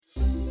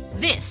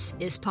This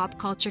is Pop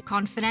Culture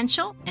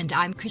Confidential, and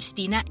I'm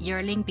Christina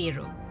Yerling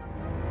Biro.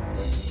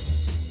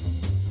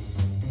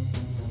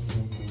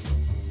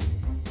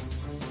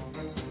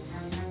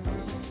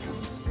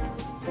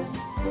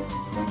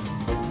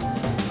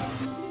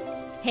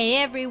 Hey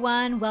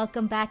everyone,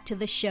 welcome back to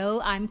the show.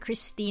 I'm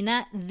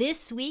Christina.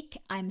 This week,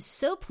 I'm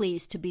so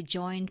pleased to be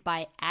joined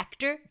by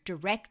actor,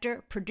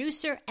 director,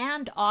 producer,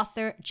 and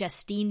author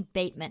Justine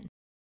Bateman.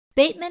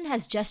 Bateman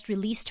has just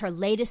released her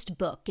latest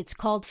book. It's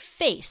called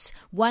Face,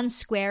 1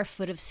 Square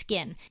Foot of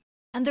Skin,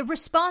 and the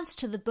response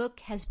to the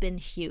book has been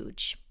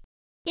huge.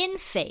 In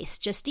Face,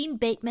 Justine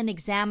Bateman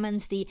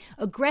examines the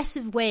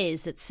aggressive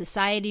ways that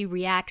society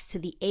reacts to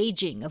the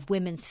aging of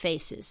women's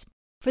faces.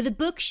 For the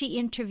book, she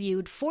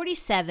interviewed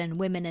 47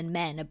 women and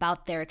men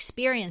about their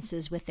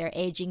experiences with their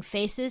aging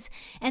faces,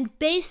 and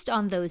based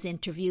on those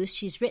interviews,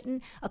 she's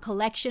written a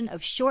collection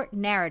of short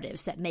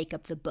narratives that make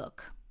up the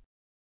book.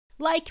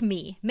 Like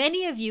me,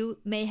 many of you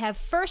may have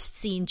first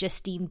seen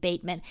Justine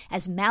Bateman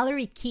as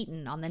Mallory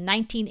Keaton on the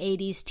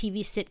 1980s TV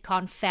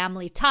sitcom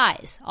Family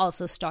Ties,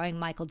 also starring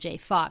Michael J.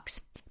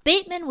 Fox.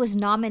 Bateman was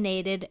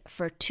nominated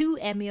for 2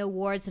 Emmy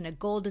Awards and a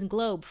Golden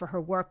Globe for her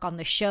work on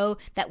the show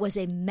that was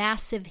a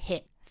massive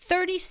hit.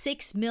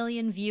 36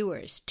 million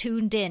viewers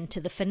tuned in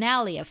to the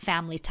finale of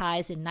Family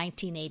Ties in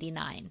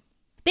 1989.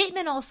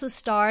 Bateman also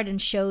starred in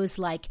shows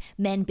like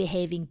Men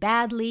Behaving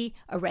Badly,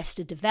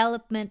 Arrested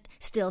Development,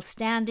 Still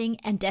Standing,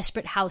 and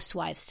Desperate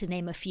Housewives, to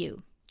name a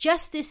few.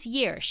 Just this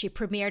year, she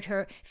premiered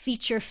her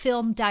feature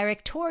film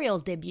directorial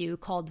debut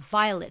called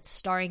Violets,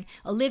 starring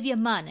Olivia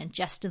Munn and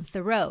Justin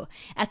Theroux,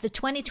 at the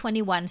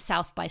 2021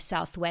 South by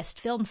Southwest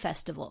Film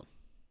Festival.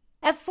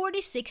 At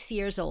 46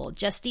 years old,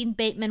 Justine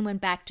Bateman went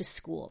back to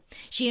school.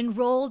 She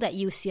enrolled at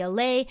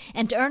UCLA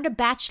and earned a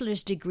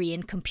bachelor's degree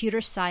in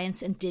computer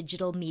science and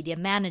digital media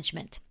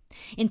management.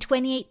 In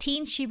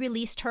 2018, she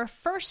released her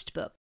first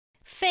book,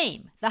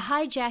 Fame, The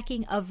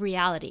Hijacking of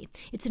Reality.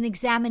 It's an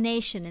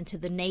examination into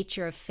the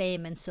nature of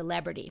fame and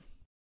celebrity.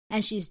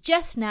 And she's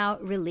just now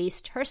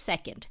released her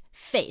second,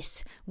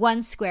 Face,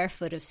 1 Square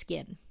Foot of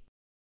Skin.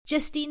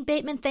 Justine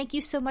Bateman, thank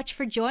you so much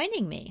for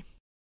joining me.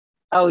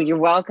 Oh, you're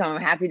welcome.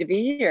 I'm happy to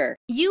be here.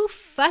 You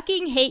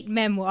fucking hate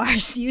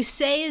memoirs. You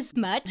say as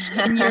much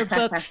in your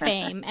book,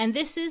 Fame. And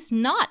this is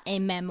not a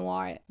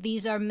memoir.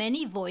 These are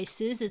many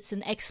voices. It's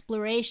an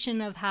exploration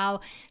of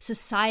how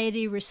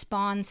society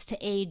responds to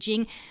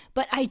aging.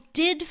 But I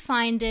did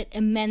find it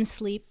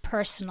immensely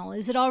personal.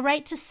 Is it all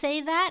right to say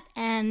that?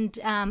 And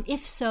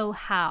if so,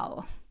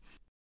 how?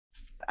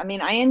 I mean,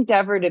 I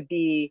endeavor to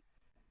be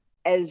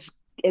as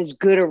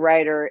good a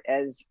writer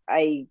as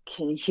I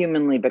can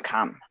humanly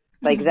become.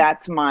 Like,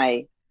 that's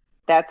my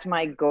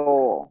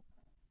goal.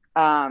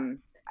 To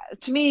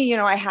me,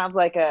 I have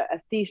like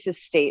a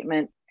thesis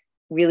statement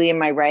really in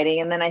my writing.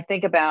 And then I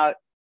think about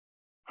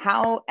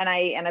how, and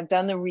I've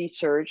done the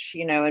research,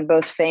 in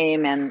both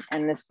Fame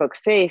and this book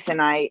Face. And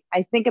I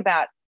think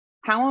about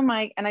how am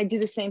I, and I do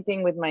the same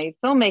thing with my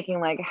filmmaking,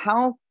 like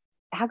how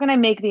can I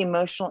make the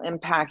emotional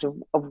impact of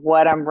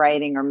what I'm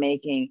writing or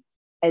making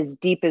as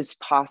deep as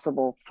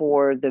possible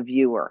for the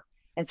viewer.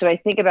 And so I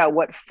think about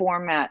what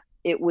format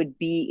it would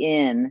be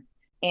in.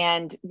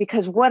 And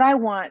because what I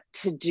want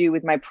to do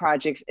with my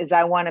projects is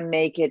I want to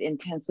make it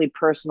intensely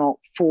personal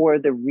for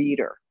the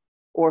reader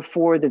or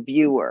for the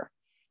viewer.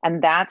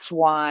 And that's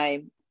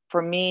why,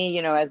 for me,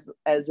 as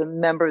a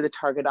member of the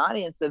target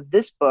audience of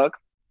this book,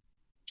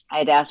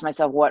 I'd ask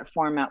myself, what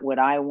format would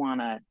I want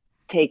to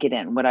take it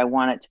in? Would I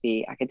want it to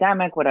be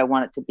academic? Would I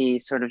want it to be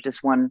sort of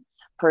just one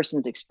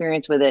person's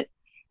experience with it?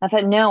 I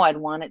thought, no, I'd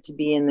want it to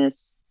be in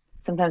this.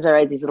 Sometimes I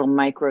write these little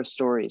micro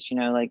stories,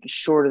 like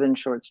shorter than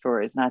short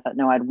stories. And I thought,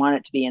 no, I'd want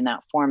it to be in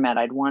that format.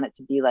 I'd want it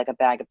to be like a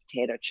bag of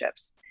potato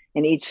chips.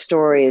 And each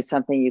story is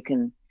something you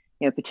can,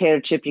 potato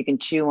chip you can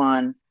chew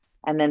on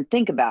and then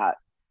think about,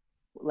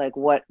 like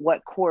what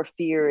core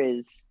fear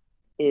is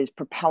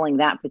propelling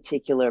that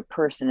particular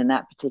person in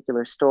that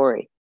particular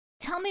story.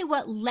 Tell me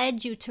what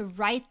led you to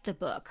write the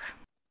book.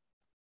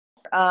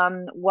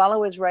 While I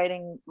was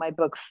writing my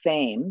book,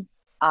 Fame,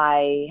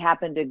 I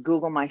happened to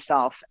Google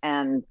myself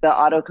and the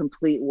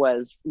autocomplete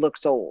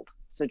looks old.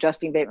 So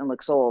Justine Bateman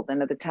looks old.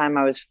 And at the time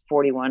I was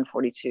 41,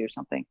 42 or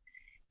something.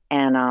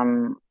 And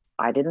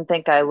I didn't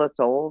think I looked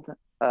old.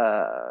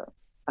 I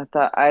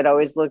thought I'd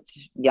always looked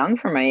young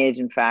for my age,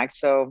 in fact.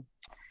 So,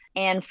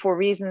 and for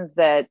reasons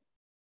that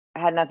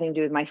had nothing to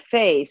do with my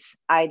face,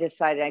 I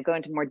decided, I go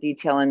into more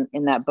detail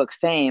in that book,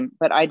 Fame,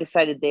 but I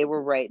decided they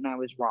were right and I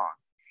was wrong.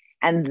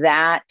 And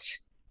that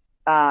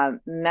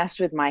messed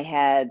with my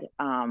head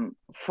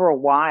for a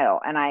while.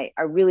 And I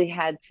really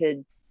had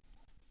to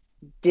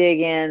dig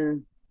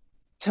in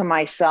to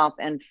myself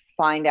and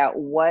find out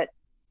what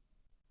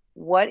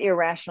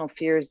irrational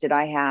fears did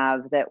I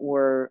have that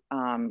were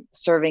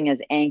serving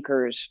as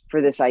anchors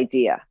for this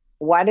idea.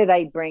 Why did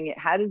I bring it?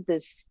 How did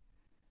this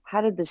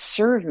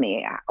serve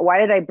me? Why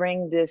did I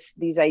bring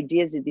these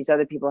ideas that these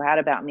other people had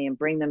about me and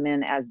bring them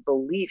in as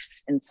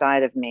beliefs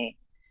inside of me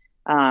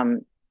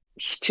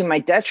to my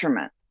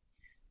detriment?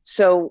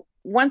 So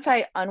once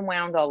I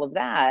unwound all of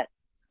that,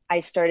 I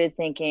started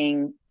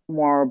thinking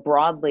more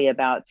broadly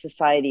about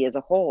society as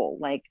a whole.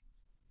 Like,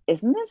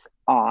 isn't this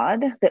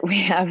odd that we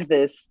have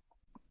this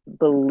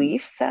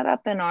belief set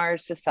up in our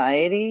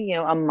society,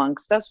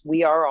 amongst us?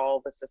 We are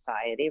all the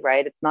society,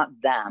 right? It's not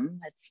them,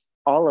 it's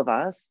all of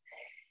us.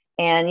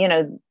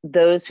 And,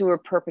 those who are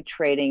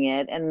perpetrating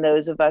it and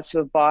those of us who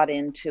have bought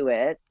into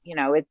it,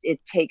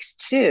 it takes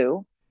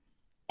two.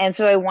 And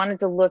so I wanted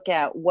to look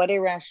at what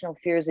irrational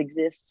fears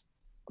exist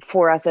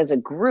for us as a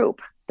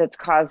group that's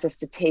caused us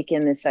to take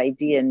in this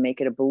idea and make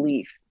it a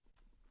belief.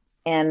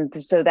 And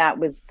so that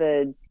was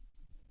the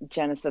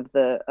genesis of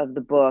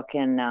the book.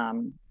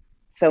 And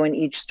so in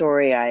each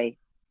story, I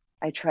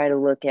try to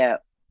look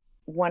at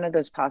one of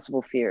those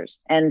possible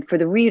fears. And for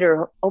the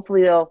reader,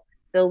 hopefully they'll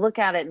look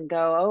at it and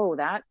go, oh,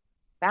 that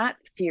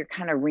fear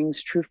kind of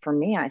rings true for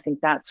me. I think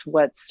that's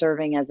what's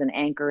serving as an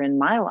anchor in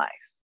my life.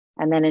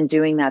 And then in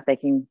doing that, they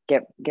can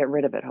get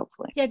rid of it,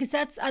 hopefully. Yeah,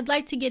 because I'd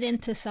like to get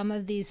into some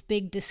of these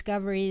big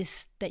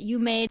discoveries that you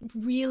made,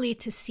 really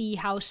to see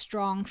how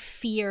strong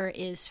fear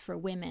is for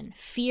women.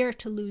 Fear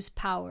to lose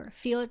power,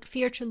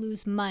 fear to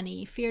lose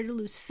money, fear to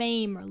lose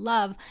fame or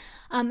love.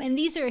 And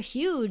these are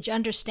huge,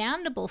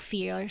 understandable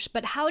fears.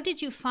 But how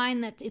did you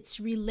find that it's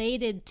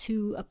related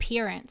to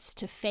appearance,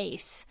 to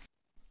face?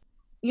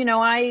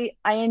 I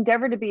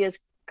endeavor to be as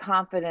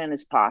confident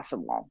as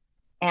possible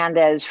and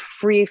as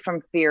free from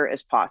fear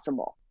as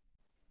possible.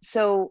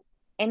 So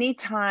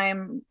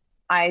anytime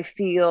I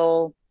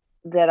feel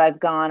that I've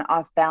gone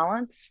off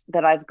balance,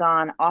 that I've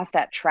gone off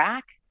that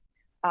track,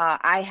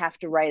 I have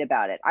to write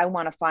about it. I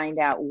want to find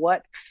out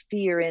what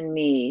fear in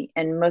me,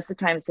 and most of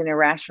the time it's an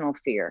irrational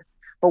fear,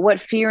 but what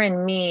fear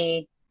in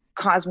me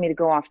caused me to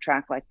go off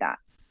track like that.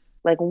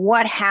 Like,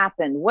 what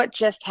happened? What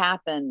just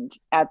happened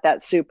at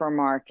that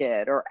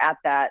supermarket or at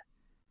that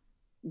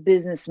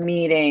business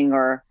meeting?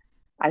 Or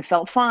I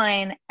felt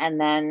fine and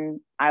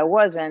then I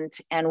wasn't.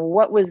 And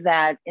what was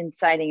that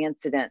inciting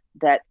incident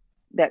that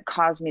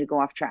caused me to go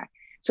off track?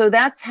 So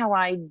that's how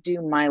I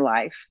do my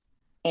life.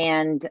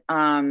 And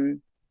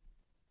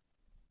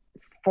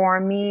for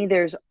me,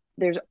 there's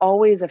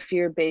always a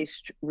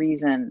fear-based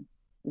reason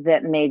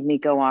that made me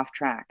go off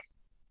track.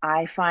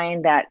 I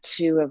find that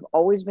to have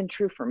always been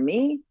true for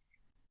me.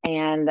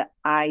 And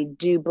I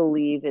do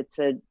believe it's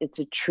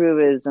a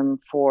truism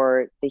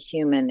for the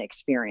human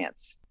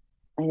experience.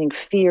 I think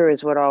fear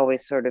is what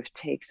always sort of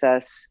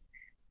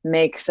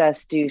makes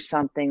us do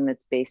something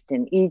that's based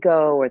in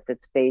ego, or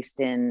that's based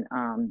in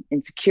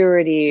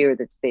insecurity, or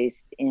that's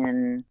based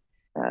in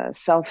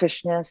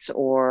selfishness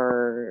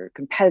or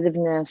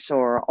competitiveness,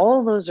 or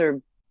all those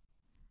are,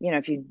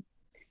 if you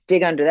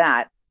dig under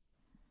that,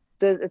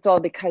 it's all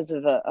because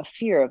of a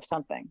fear of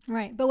something.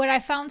 Right. But what I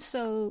found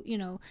so,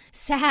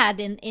 sad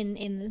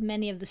in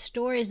many of the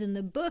stories in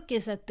the book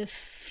is that the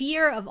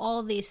fear of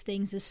all these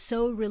things is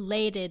so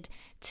related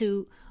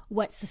to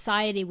what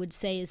society would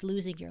say is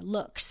losing your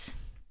looks.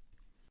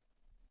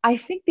 I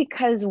think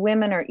because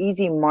women are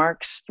easy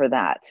marks for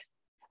that.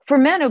 For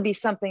men, it would be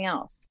something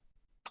else.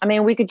 I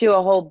mean, we could do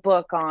a whole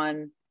book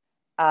on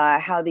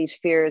how these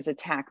fears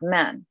attack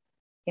men.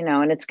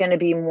 And it's going to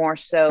be more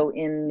so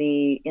in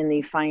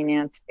the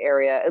finance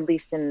area, at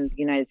least in the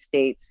United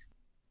States.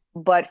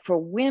 But for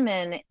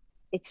women,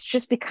 it's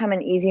just become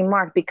an easy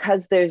mark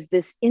because there's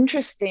this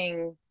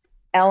interesting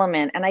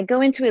element. And I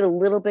go into it a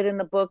little bit in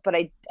the book, but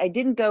I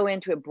didn't go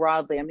into it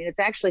broadly. I mean, it's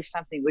actually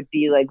something that would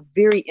be like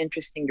very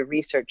interesting to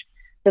research.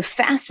 The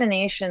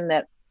fascination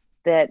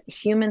that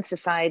human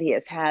society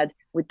has had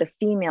with the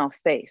female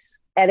face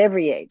at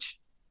every age,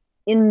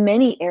 in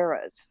many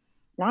eras,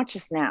 not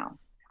just now.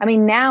 I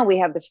mean, now we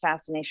have this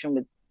fascination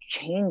with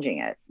changing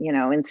it,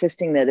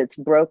 insisting that it's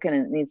broken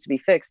and it needs to be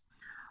fixed.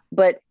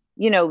 But,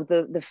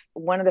 the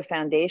one of the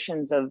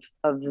foundations of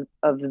the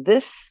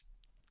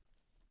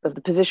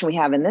position we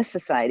have in this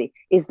society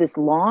is this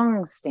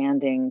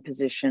long-standing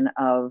position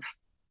of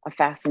a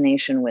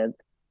fascination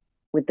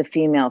with the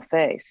female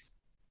face.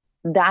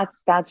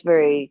 That's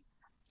very,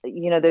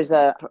 there's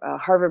a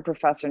Harvard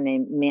professor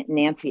named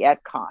Nancy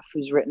Etkoff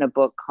who's written a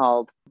book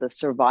called The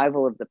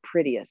Survival of the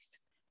Prettiest,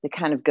 that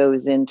kind of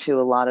goes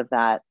into a lot of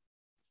that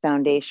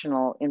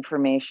foundational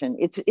information.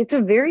 It's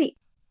a very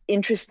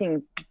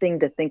interesting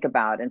thing to think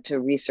about and to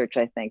research,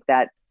 I think,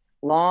 that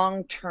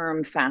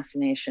long-term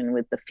fascination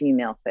with the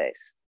female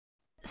face.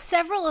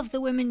 Several of the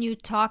women you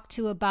talked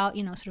to about,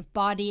 sort of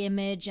body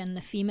image and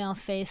the female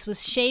face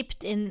was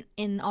shaped in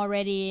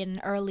already in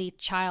early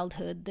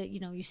childhood. That,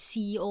 you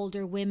see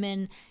older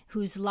women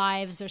whose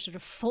lives are sort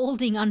of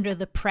folding under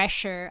the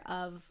pressure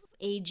of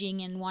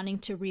aging and wanting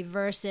to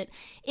reverse it.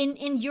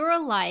 In your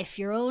life,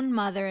 your own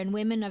mother and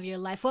women of your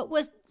life, what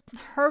was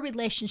her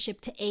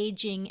relationship to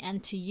aging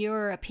and to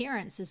your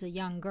appearance as a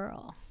young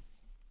girl?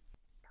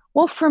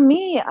 Well, for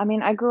me, I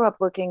mean, I grew up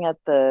looking at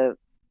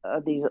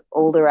these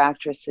older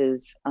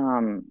actresses,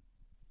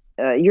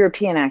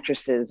 European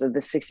actresses of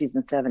the 60s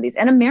and 70s,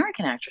 and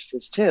American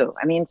actresses too.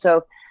 I mean,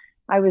 so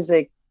I was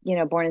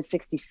born in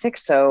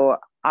 66. So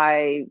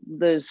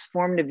those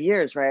formative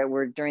years, right,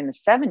 were during the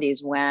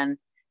 70s when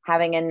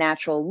having a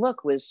natural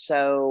look was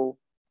so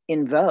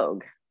in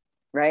vogue,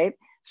 right?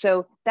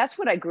 So that's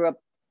what I grew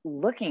up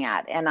looking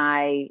at. And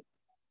I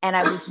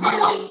was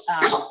really,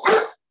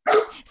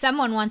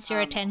 someone wants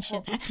your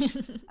attention.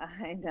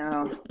 I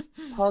know.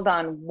 Hold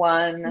on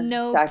one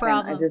No second.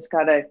 problem. I just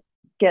got to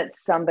get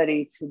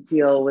somebody to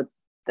deal with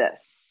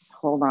this.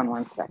 Hold on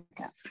one second.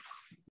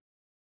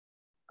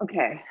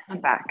 Okay,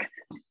 I'm back.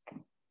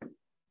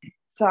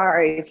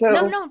 Sorry. So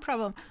no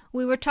problem.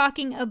 We were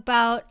talking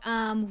about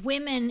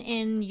women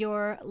in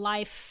your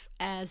life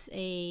as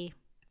a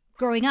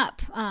growing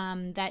up.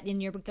 That in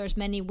your book, there's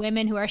many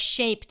women who are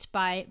shaped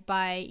by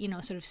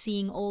sort of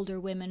seeing older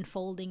women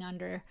folding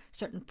under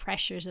certain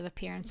pressures of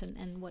appearance,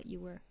 and what you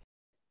were.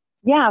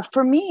 Yeah,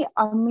 for me,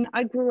 I mean,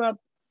 I grew up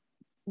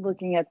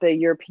looking at the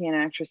European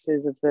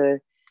actresses of the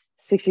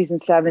 60s and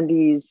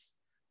 70s,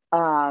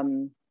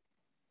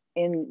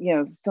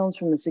 in films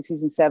from the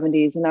 60s and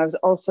 70s, and I was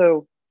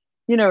also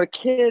a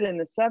kid in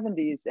the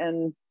 70s,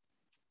 and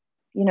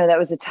that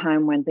was a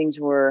time when things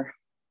were,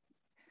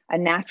 a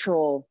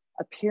natural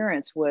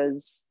appearance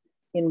was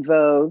in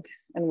vogue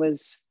and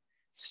was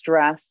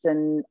stressed,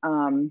 and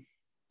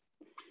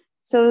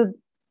so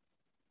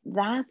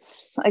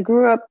I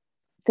grew up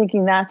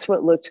thinking that's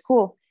what looked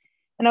cool.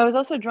 And I was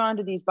also drawn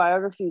to these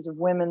biographies of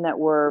women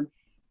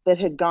that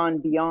had gone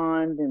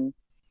beyond, and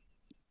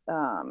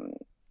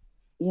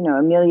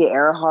Amelia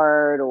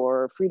Earhart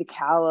or Frida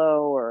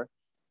Kahlo or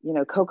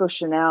Coco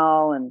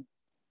Chanel,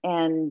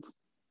 and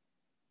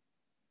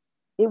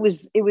it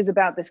was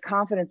about this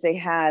confidence they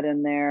had,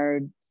 and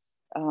their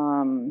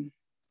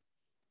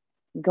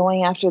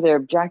going after their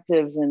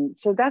objectives. And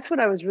so that's what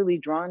I was really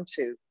drawn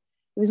to.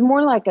 It was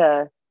more like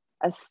a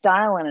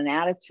style and an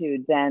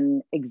attitude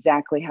than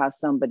exactly how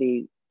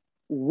somebody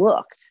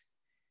looked.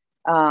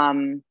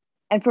 And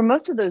for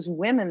most of those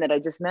women that I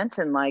just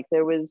mentioned, like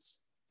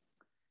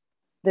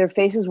their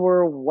faces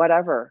were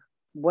whatever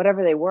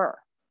they were.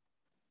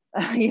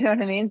 You know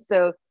what I mean?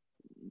 So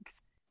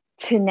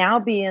to now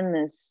be in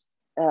this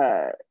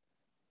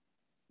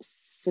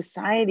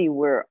society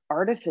where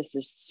artifice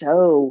is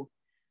so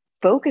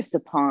focused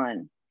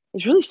upon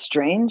is really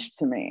strange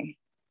to me.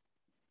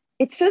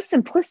 It's so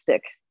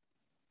simplistic.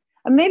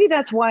 And maybe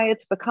that's why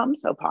it's become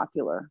so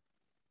popular,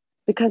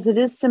 because it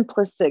is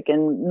simplistic,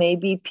 and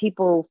maybe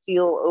people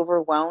feel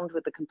overwhelmed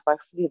with the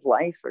complexity of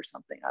life or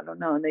something. I don't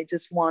know. And they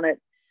just want it,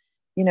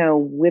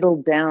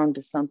 whittled down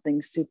to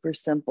something super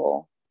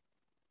simple.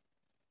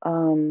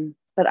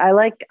 But I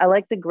like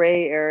the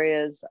gray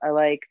areas. I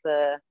like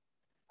the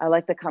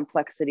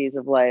complexities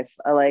of life.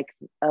 I like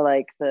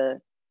the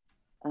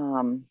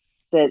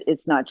that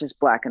it's not just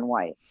black and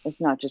white.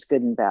 It's not just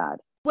good and bad.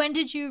 When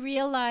did you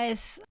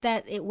realize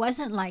that it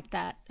wasn't like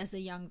that as a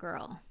young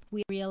girl?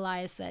 We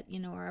realized that,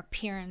 our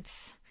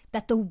appearance,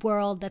 that the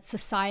world, that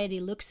society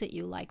looks at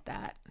you like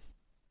that.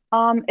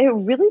 It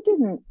really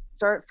didn't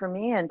start for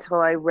me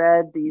until I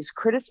read these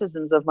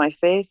criticisms of my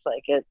face,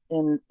 like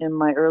in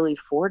my early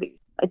 40s.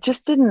 It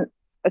just didn't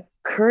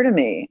occur to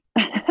me.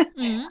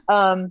 Mm-hmm.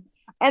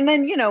 And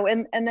then,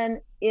 and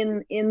then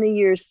in the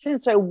years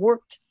since, I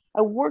worked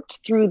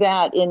through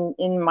that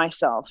in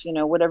myself,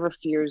 whatever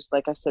fears,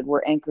 like I said,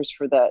 were anchors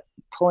for that,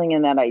 pulling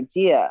in that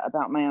idea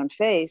about my own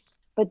face.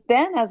 But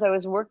then as I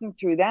was working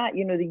through that,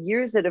 the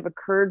years that have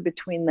occurred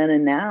between then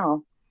and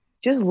now,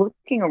 just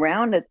looking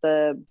around at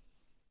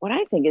what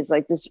I think is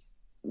like this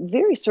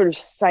very sort of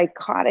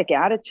psychotic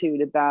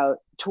attitude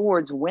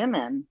towards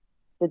women,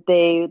 that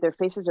their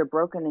faces are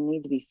broken and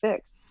need to be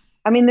fixed.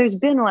 I mean, there's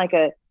been like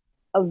a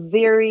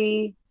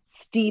very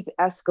steep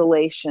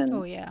escalation.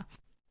 Oh, yeah.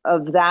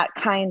 Of that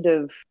kind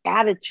of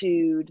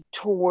attitude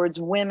towards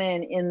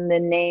women in the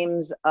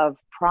names of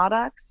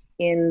products,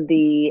 in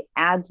the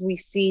ads we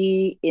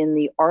see, in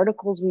the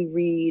articles we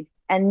read.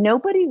 And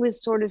nobody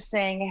was sort of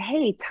saying,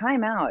 hey,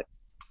 time out.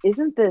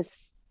 Isn't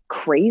this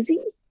crazy?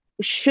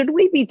 Should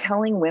we be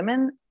telling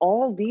women,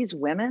 all these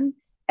women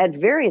at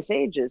various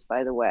ages,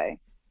 by the way,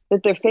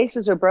 that their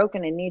faces are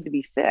broken and need to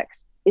be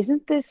fixed?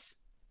 Isn't this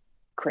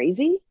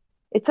crazy?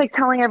 It's like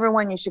telling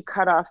everyone you should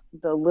cut off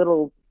the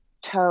little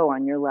toe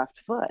on your left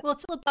foot. Well,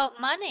 it's all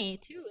about money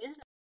too, isn't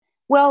it?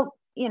 Well,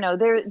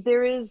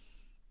 there is,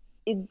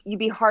 you'd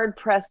be hard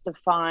pressed to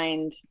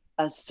find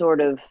a sort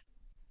of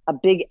a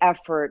big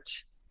effort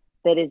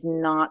that is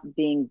not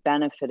being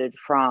benefited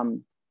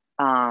from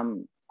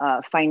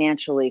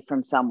financially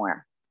from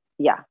somewhere.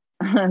 Yeah.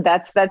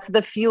 that's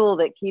the fuel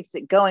that keeps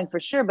it going for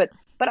sure. But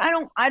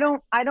I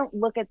don't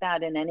look at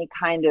that in any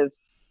kind of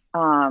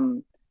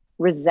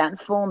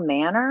resentful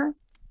manner.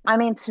 I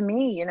mean, to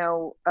me,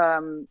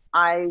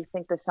 I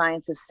think the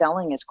science of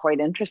selling is quite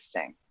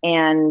interesting.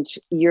 And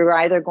you're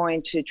either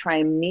going to try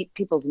and meet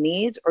people's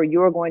needs, or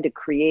you're going to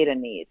create a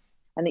need.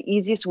 And the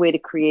easiest way to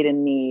create a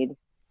need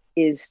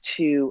is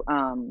to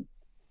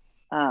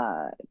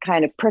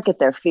kind of prick at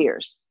their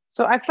fears.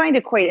 So I find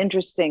it quite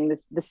interesting,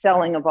 the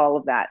selling of all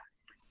of that.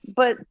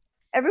 But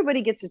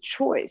everybody gets a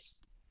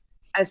choice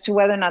as to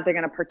whether or not they're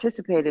going to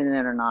participate in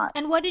it or not.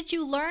 And what did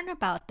you learn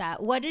about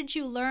that? What did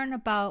you learn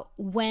about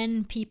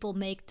when people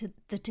make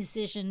the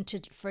decision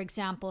to, for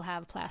example,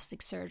 have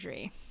plastic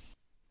surgery?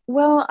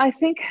 Well, I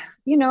think,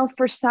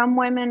 for some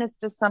women, it's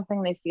just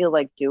something they feel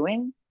like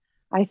doing.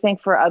 I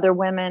think for other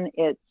women,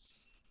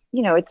 it's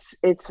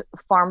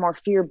far more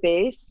fear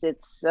based.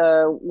 It's,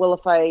 well,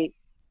 if I,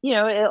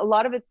 a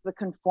lot of it's the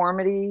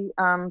conformity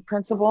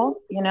principle.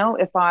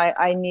 If I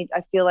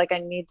feel like I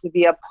need to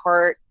be a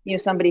part,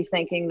 somebody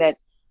thinking that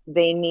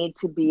they need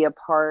to be a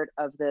part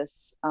of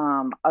this.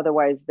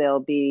 Otherwise, they'll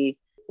be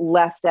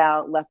left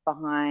out, left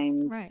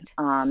behind, Right.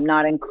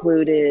 not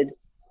included,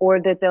 or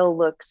that they'll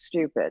look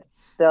stupid.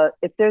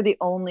 If they're the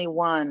only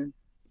one,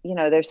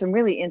 there's some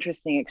really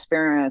interesting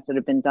experiments that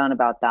have been done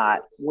about that,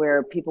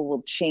 where people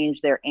will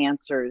change their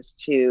answers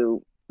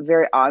to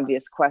very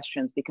obvious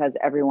questions because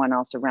everyone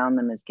else around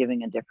them is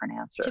giving a different To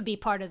answer. be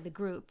part of the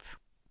group.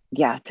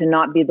 Yeah, to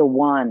not be the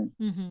one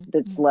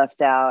that's Mm-hmm.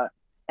 left out.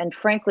 And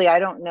frankly, I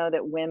don't know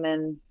that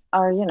women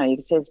are, you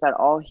could say it's about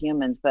all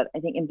humans, but I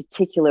think in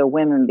particular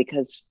women,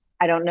 because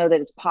I don't know that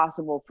it's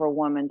possible for a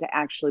woman to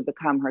actually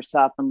become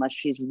herself unless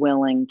she's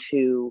willing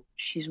to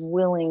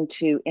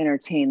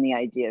entertain the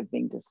idea of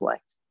being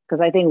disliked. Because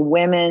I think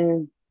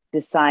women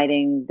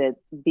deciding that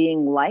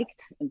being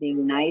liked and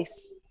being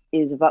nice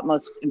is of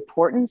utmost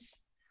importance,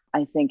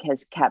 I think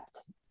has kept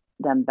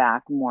them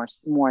back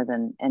more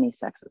than any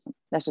sexism.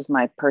 That's just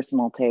my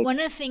personal take. One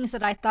of the things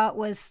that I thought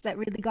was that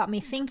really got me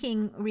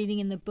thinking reading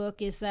in the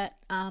book is that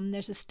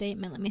there's a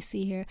statement, let me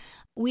see here.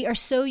 We are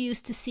so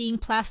used to seeing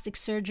plastic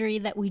surgery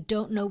that we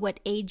don't know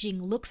what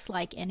aging looks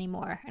like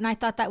anymore. And I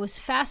thought that was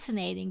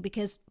fascinating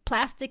because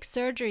plastic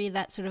surgery,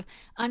 that sort of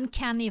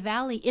uncanny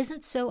valley,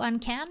 isn't so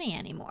uncanny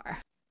anymore.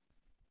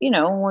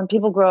 When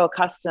people grow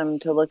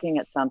accustomed to looking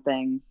at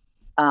something,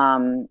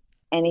 um,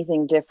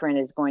 anything different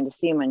is going to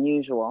seem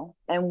unusual.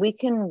 And we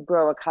can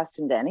grow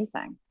accustomed to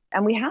anything.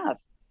 And we have.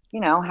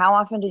 How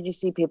often did you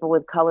see people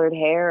with colored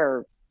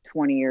hair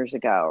 20 years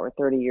ago or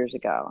 30 years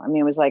ago? I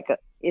mean, it was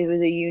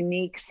a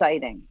unique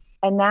sighting.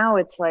 And now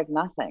it's like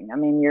nothing. I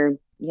mean, your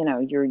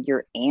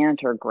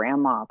aunt or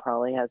grandma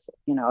probably has,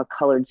 a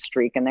colored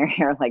streak in their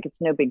hair. Like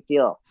it's no big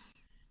deal.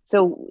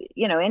 So,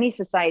 any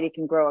society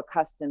can grow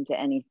accustomed to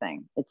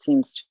anything, it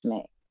seems to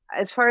me.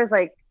 As far as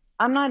like,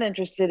 I'm not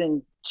interested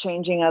in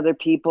changing other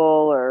people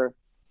or,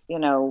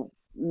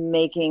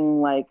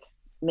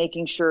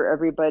 making sure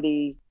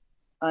everybody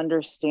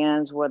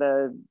understands what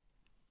a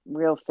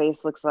real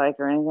face looks like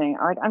or anything.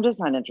 Like, I'm just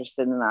not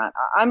interested in that.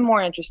 I'm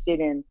more interested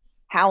in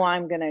how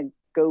I'm going to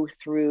go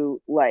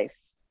through life.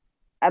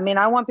 I mean,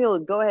 I want people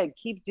to go ahead,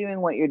 keep doing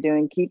what you're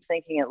doing, keep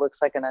thinking it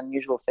looks like an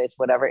unusual face,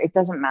 whatever. It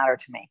doesn't matter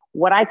to me.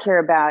 What I care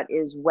about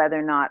is whether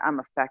or not I'm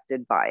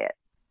affected by it.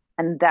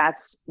 And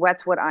that's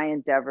what I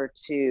endeavor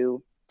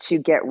to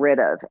get rid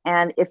of.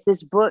 And if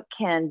this book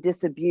can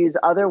disabuse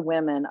other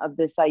women of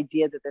this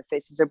idea that their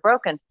faces are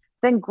broken,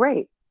 then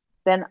great.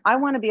 Then I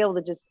want to be able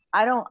to just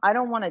I don't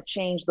want to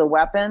change the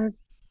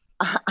weapons.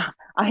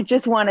 I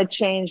just want to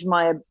change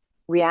my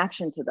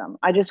reaction to them.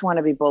 I just want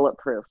to be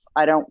bulletproof.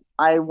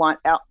 I want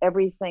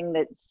everything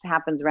that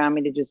happens around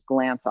me to just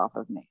glance off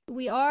of me.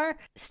 We are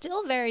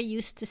still very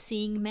used to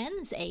seeing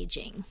men's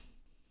aging.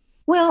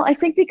 Well, I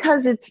think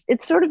because it's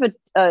sort of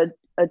a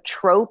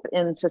trope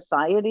in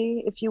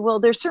society, if you will.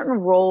 There's certain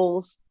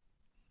roles,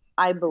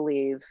 I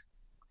believe,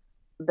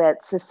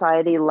 that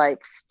society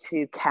likes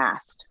to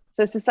cast.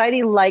 So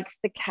society likes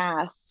to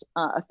cast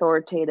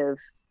authoritative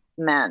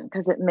men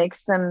because it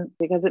makes them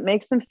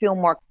feel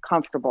more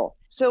comfortable.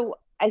 So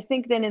I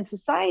think then in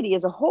society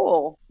as a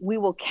whole, we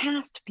will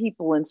cast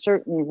people in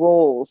certain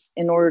roles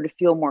in order to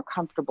feel more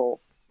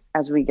comfortable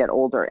as we get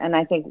older. And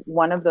I think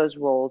one of those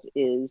roles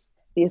is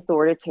the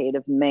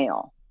authoritative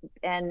male.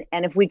 And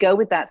if we go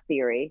with that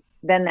theory,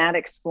 then that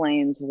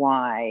explains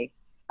why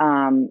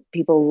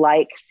people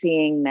like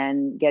seeing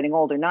men getting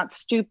older, not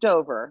stooped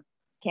over.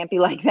 Can't be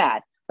like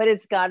that, but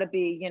it's got to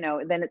be,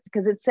 then it's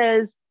because it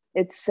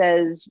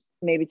says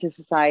maybe to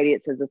society,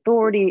 it says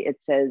authority,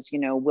 it says,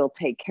 we'll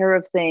take care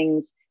of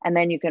things. And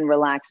then you can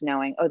relax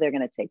knowing, oh, they're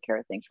going to take care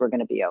of things. We're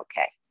going to be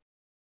okay.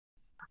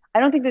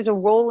 I don't think there's a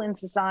role in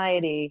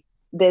society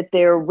that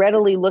they're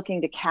readily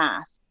looking to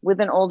cast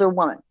with an older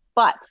woman.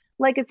 But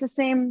like it's the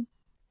same,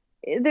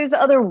 there's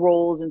other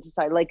roles in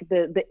society, like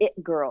the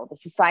it girl, the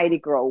society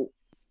girl.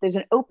 There's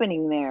an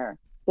opening there.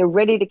 They're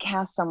ready to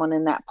cast someone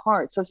in that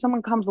part. So if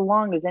someone comes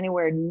along who's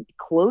anywhere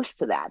close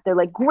to that, they're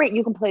like, great,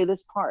 you can play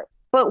this part.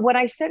 But what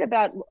I said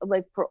about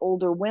like for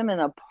older women,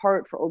 a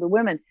part for older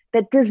women,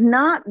 that does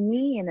not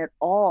mean at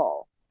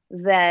all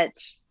that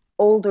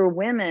older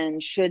women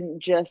shouldn't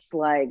just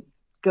like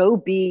go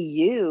be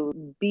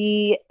you,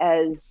 be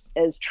as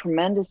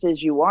tremendous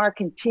as you are,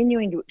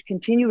 continue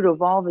to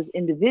evolve as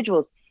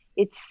individuals.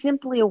 It's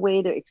simply a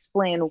way to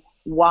explain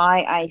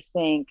why I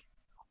think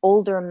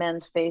older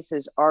men's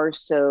faces are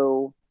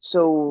so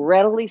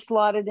readily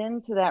slotted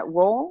into that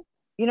role.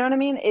 You know what I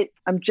mean?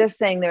 I'm just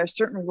saying there are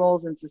certain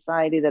roles in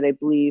society that I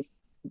believe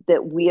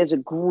that we as a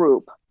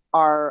group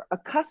are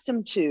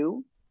accustomed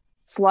to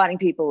slotting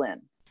people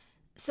in.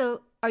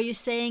 So, are you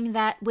saying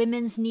that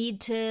women's need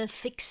to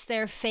fix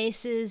their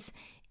faces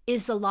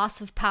is the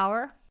loss of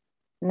power?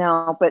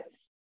 No, but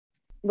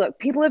look,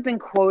 people have been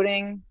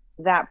quoting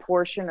that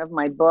portion of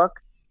my book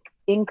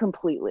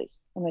incompletely.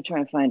 I'm going to try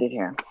and find it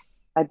here.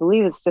 I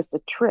believe it's just a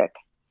trick.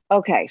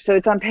 Okay, so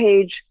it's on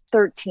page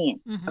 13.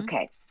 Mm-hmm.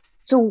 Okay.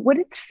 So what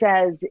it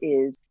says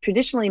is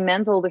traditionally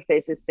men's older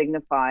faces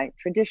signify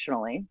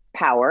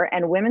power,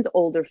 and women's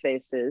older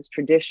faces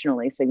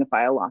traditionally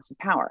signify a loss of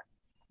power.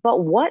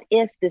 But what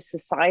if this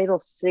societal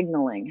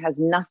signaling has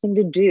nothing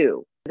to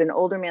do with an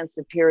older man's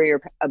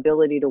superior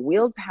ability to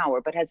wield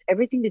power, but has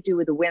everything to do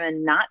with the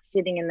women not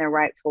sitting in their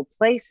rightful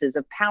places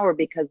of power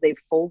because they've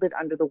folded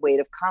under the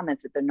weight of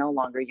comments that they're no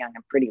longer young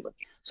and pretty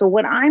looking? So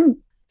what I'm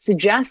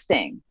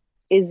suggesting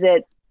is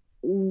that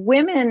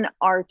women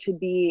are to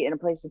be in a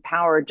place of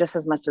power just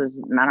as much as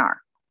men are,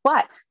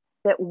 but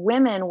that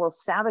women will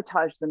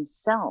sabotage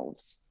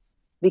themselves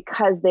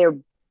because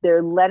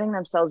they're letting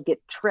themselves get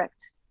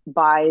tricked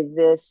by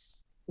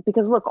this.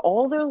 Because look,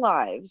 all their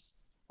lives,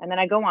 and then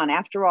I go on,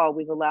 after all,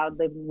 we've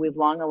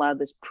long allowed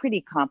this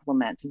pretty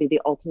compliment to be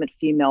the ultimate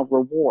female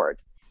reward.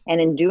 And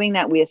in doing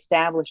that, we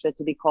established that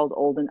to be called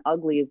old and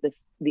ugly is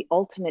the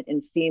ultimate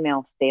in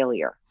female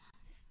failure.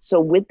 So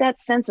with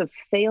that sense of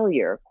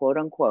failure, quote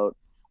unquote,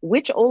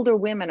 which older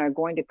women are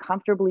going to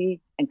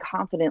comfortably and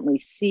confidently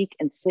seek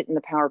and sit in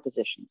the power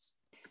positions?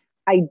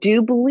 I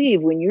do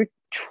believe when you're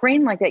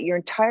trained like that, your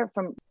entire,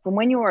 from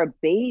when you were a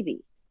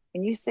baby,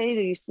 and you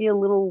see a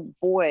little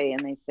boy and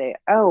they say,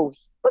 oh,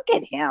 look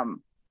at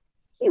him.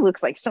 He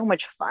looks like so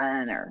much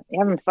fun, or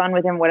you're having fun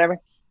with him, whatever.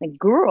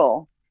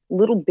 The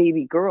little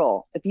baby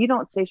girl, if you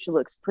don't say she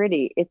looks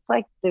pretty, it's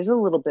like there's a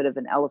little bit of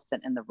an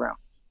elephant in the room.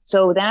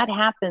 So that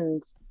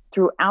happens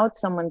throughout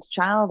someone's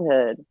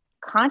childhood,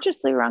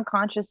 consciously or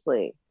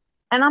unconsciously.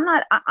 And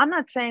I'm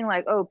not saying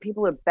like, oh,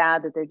 people are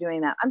bad that they're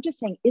doing that. I'm just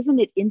saying, isn't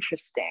it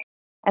interesting?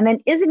 And then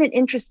isn't it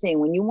interesting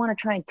when you want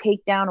to try and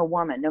take down a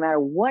woman, no matter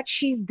what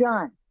she's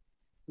done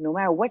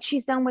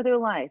with her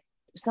life,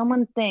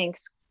 someone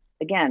thinks,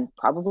 again,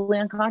 probably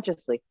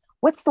unconsciously,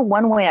 what's the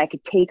one way I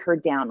could take her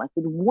down? Like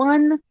with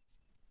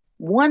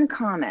one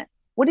comment,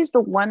 what is the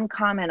one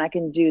comment I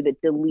can do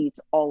that deletes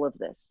all of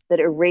this, that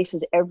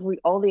erases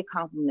all the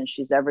accomplishments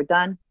she's ever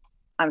done?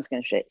 I'm just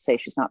going to say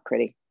she's not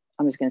pretty.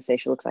 I'm just going to say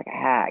she looks like a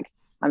hag.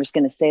 I'm just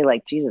going to say,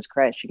 like, Jesus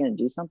Christ, she's going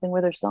to do something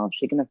with herself.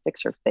 She's going to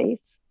fix her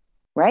face,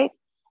 right?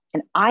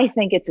 And I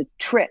think it's a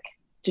trick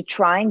to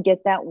try and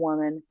get that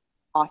woman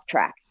off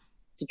track,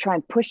 to try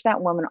and push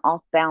that woman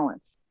off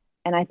balance.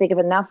 And I think if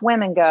enough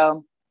women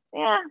go,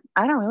 yeah,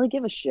 I don't really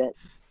give a shit.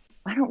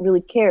 I don't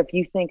really care if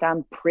you think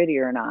I'm pretty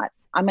or not.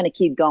 I'm going to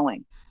keep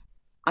going.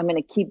 I'm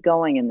going to keep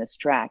going in this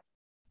track.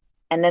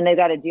 And then they've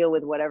got to deal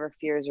with whatever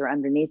fears are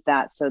underneath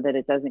that so that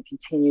it doesn't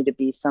continue to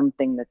be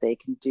something that they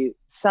can do,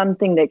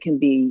 something that can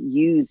be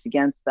used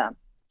against them.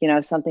 You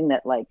know, something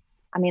that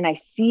I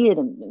see it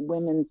in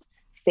women's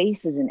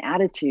faces and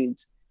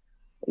attitudes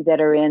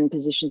that are in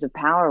positions of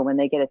power when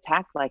they get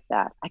attacked like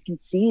that. I can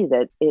see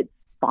that it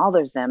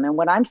bothers them. And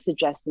what I'm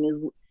suggesting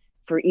is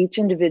for each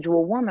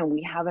individual woman,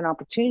 we have an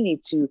opportunity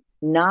to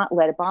not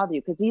let it bother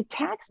you, because the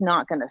attack's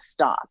not going to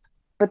stop.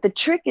 But the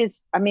trick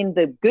is,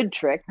 the good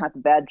trick, not the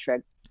bad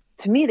trick.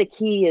 To me, the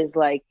key is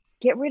like,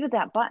 get rid of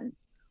that button.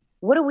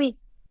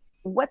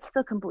 What's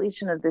the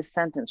completion of this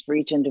sentence for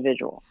each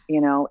individual?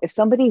 You know, if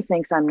somebody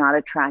thinks I'm not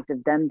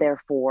attractive, then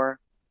therefore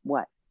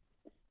what?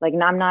 Like,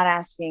 and I'm not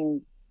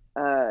asking,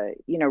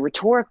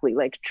 rhetorically,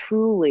 like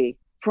truly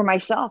for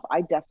myself,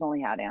 I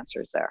definitely had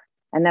answers there.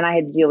 And then I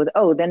had to deal with,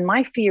 then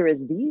my fear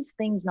is these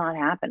things not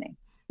happening.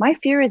 My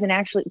fear it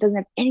doesn't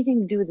have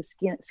anything to do with the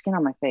skin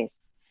on my face.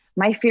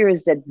 My fear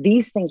is that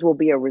these things will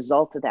be a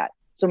result of that.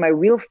 So my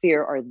real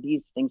fear are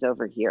these things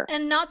over here.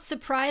 And not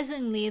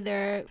surprisingly,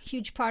 they're a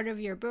huge part of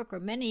your book, or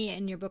many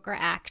in your book, are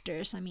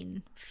actors.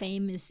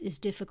 Fame is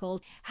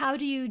difficult. How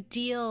do you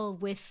deal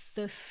with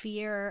the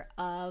fear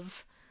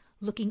of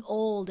looking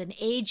old and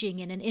aging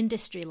in an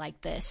industry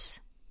like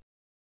this?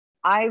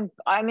 I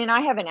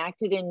haven't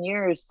acted in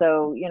years,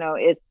 so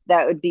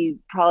that would be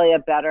probably a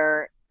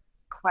better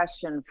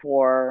question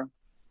for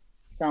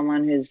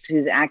someone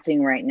who's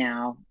acting right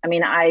now.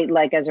 I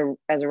like as a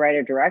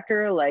writer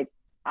director, like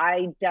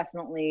I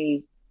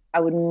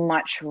would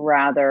much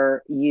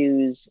rather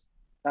use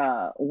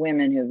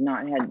women who have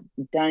not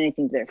done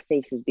anything to their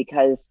faces,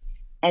 because,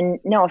 and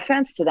no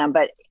offense to them,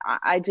 but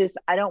I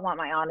don't want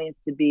my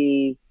audience to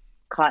be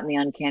caught in the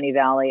uncanny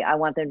valley. I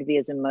want them to be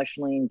as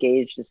emotionally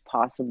engaged as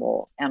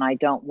possible. And I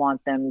don't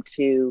want them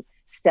to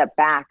step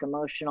back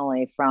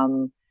emotionally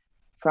from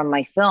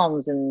my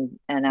films and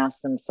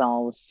ask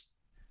themselves,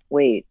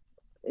 wait,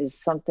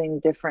 is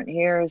something different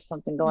here? Is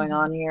something going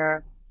on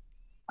here?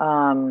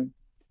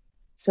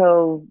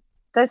 So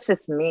that's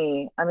just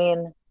me. I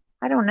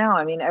don't know.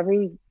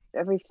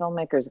 Every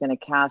filmmaker is going to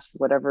cast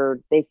whatever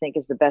they think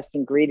is the best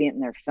ingredient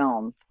in their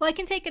film. Well, I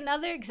can take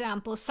another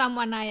example.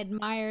 Someone I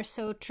admire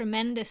so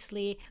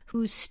tremendously,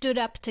 who stood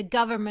up to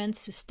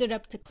governments, who stood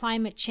up to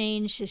climate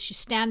change. She's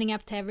standing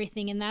up to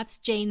everything. And that's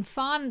Jane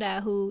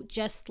Fonda, who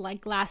just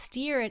like last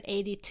year at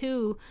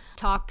 82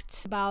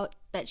 talked about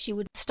that she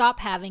would stop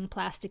having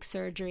plastic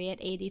surgery at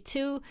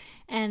 82,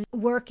 and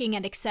working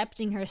at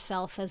accepting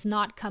herself has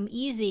not come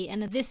easy.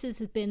 And this has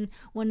been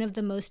one of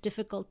the most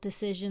difficult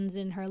decisions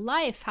in her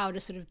life, how to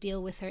sort of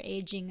deal with her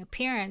aging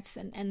appearance.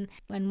 And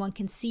when one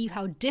can see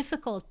how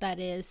difficult that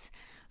is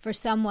for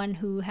someone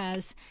who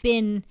has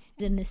been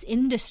in this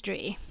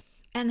industry,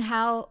 and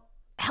how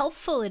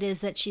helpful it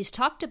is that she's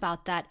talked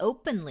about that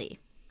openly.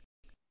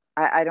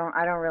 I don't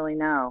really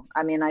know.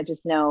 I mean, I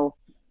just know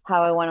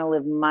how I want to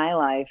live my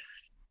life.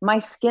 My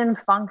skin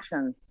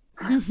functions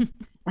and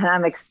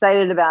I'm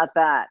excited about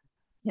that.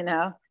 You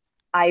know,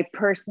 I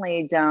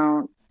personally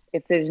don't,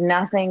 if there's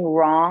nothing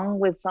wrong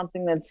with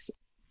something that's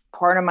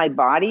part of my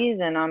body,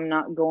 then I'm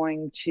not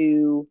going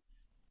to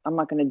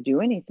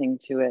do anything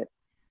to it.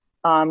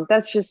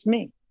 That's just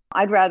me.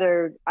 I'd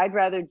rather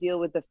deal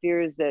with the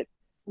fears that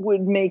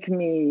would make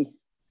me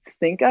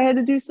think I had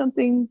to do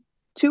something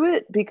to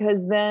it, because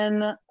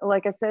then,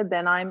 like I said,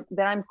 then I'm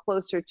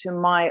closer to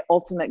my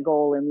ultimate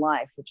goal in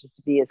life, which is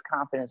to be as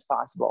confident as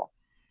possible.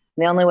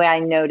 And the only way I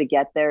know to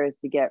get there is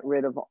to get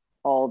rid of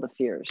all the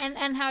fears.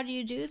 And how do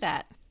you do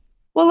that?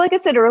 Well, like I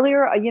said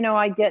earlier,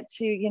 I get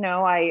to,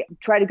 I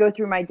try to go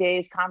through my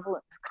days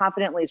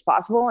confidently as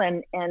possible.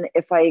 And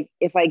if I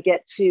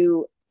get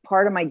to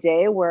part of my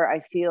day where I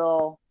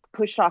feel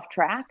pushed off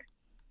track,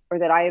 or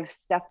that I have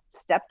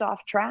stepped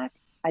off track,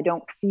 I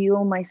don't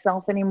feel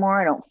myself anymore,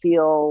 I don't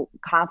feel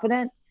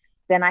confident,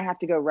 then I have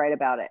to go write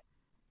about it.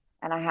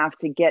 And I have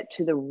to get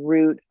to the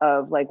root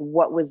of, like,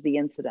 what was the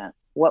incident?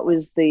 What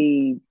was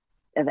the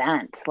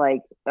event?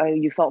 Like,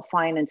 you felt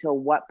fine until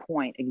what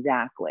point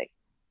exactly?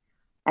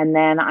 And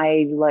then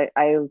I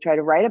try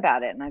to write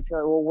about it, and I feel,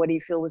 well, what do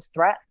you feel was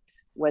threatened?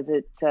 Was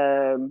it,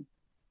 there's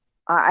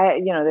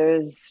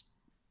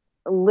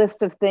a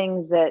list of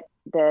things that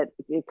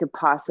it could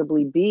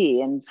possibly be.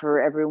 And for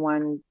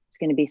everyone, it's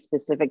going to be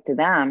specific to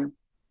them,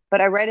 but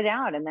I write it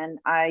out, and then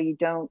I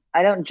don't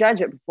judge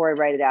it before I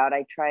write it out.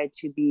 I try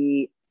to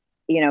be,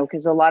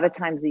 because a lot of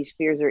times these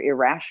fears are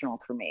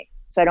irrational for me.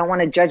 So I don't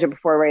want to judge it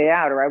before I write it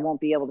out, or I won't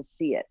be able to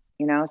see it,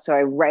 so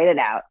I write it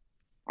out,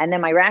 and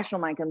then my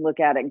rational mind can look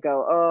at it and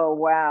go, oh,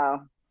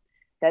 wow,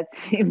 that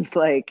seems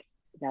like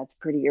that's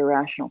pretty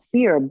irrational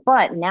fear.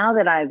 But now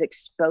that I've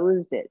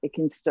exposed it, it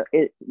can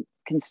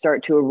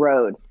start to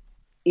erode.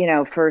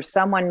 For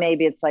someone,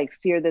 maybe it's like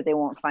fear that they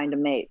won't find a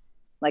mate.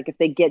 Like, if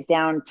they get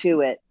down to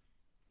it,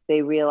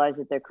 they realize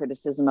that their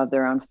criticism of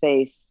their own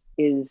face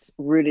is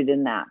rooted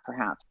in that,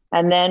 perhaps.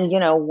 And then,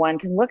 one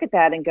can look at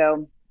that and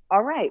go,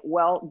 all right,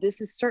 well,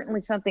 this is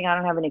certainly something I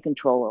don't have any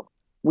control over.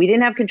 We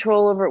didn't have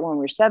control over it when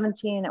we were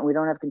 17, and we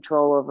don't have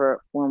control over it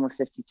when we're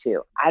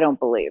 52. I don't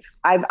believe.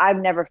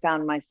 I've never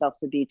found myself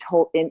to be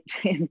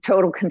in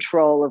total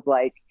control of,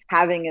 like,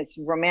 having a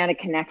romantic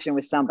connection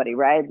with somebody,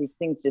 right? These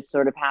things just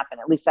sort of happen.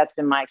 At least that's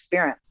been my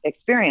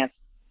experience.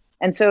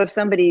 And so if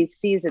somebody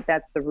sees that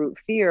that's the root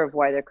fear of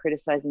why they're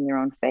criticizing their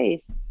own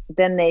face,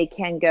 then they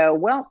can go,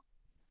 well,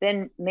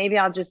 then maybe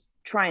I'll just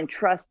try and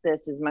trust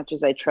this as much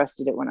as I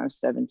trusted it when I was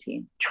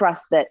 17.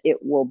 Trust that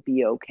it will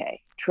be okay.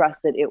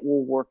 Trust that it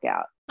will work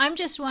out. I'm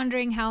just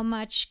wondering how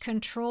much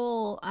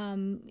control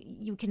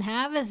you can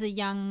have as a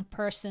young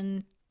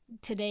person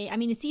today. I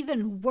mean, it's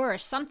even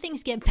worse. Some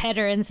things get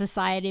better in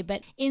society,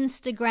 but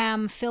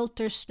Instagram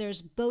filters,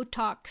 there's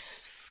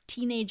Botox,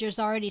 teenagers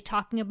already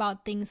talking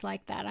about things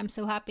like that. I'm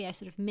so happy I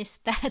sort of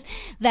missed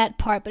that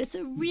part. But it's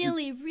a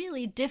really,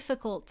 really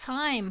difficult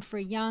time for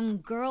young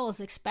girls,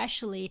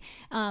 especially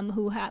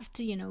who have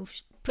to,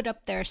 put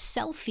up their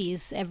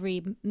selfies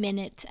every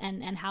minute,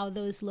 and how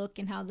those look.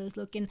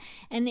 And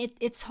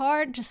it's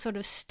hard to sort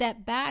of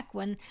step back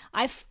when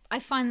I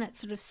find that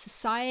sort of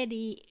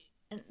society,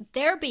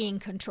 they're being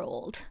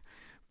controlled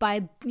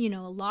by,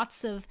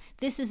 lots of,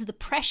 this is the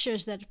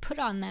pressures that are put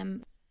on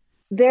them.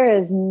 There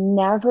has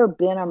never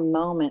been a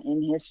moment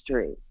in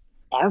history,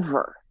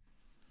 ever,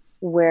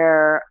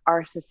 where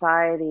our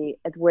society,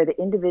 where the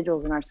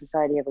individuals in our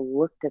society have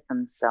looked at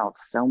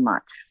themselves so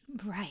much.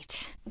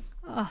 Right.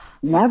 Ugh.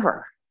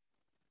 Never.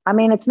 I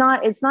mean, it's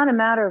not a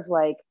matter of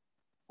like,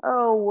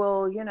 oh,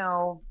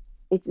 well,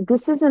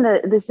 this isn't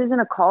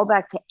a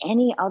callback to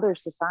any other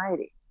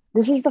society.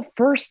 This is the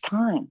first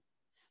time.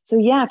 So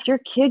yeah, if your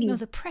kid, no,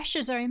 the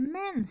pressures are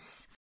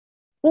immense.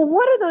 Well,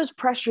 what are those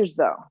pressures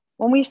though?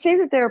 When we say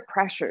that there are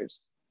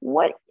pressures,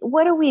 what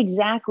are we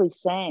exactly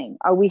saying?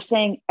 Are we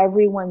saying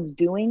everyone's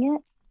doing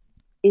it?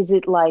 Is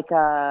it like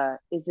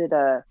is it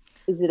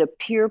a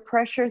peer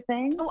pressure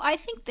thing? Oh, I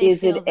think they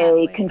feel that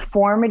way. Is it a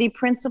conformity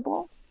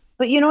principle?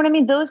 But you know what I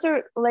mean? Those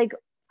are like,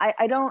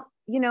 I don't,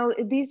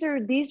 these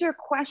are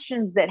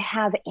questions that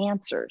have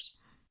answers.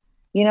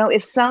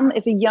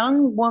 If a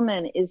young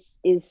woman is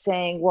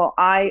saying, well,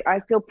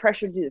 I feel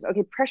pressured to do this.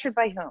 Okay, pressured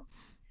by whom?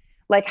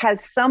 Like,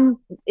 has some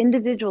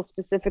individual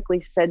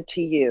specifically said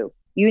to you,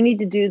 you need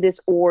to do this,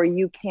 or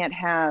you can't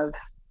have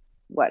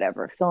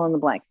whatever, fill in the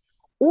blank?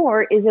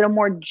 Or is it a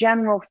more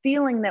general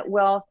feeling that,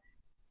 well,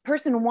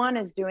 person 1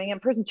 is doing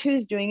it, person 2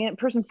 is doing it,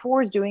 person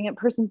 4 is doing it,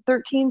 person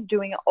 13 is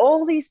doing it,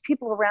 all these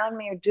people around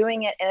me are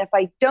doing it, and if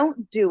I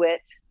don't do it,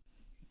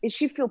 is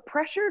she feel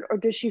pressured, or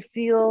does she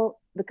feel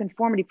the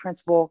conformity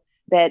principle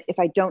that if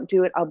I don't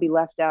do it, I'll be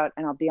left out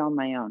and I'll be on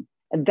my own?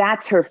 And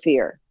that's her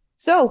fear.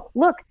 So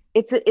look,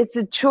 it's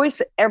a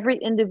choice every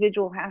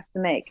individual has to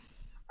make.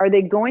 Are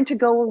they going to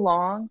go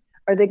along?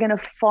 Are they going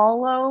to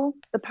follow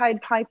the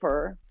Pied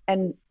Piper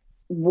and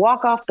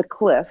walk off the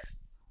cliff?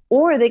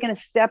 Or are they going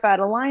to step out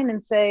of line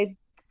and say,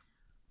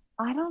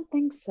 I don't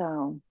think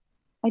so.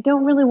 I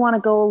don't really want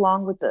to go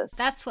along with this.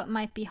 That's what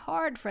might be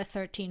hard for a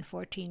 13,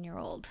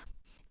 14-year-old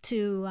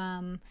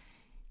to,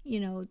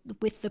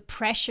 with the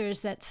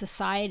pressures that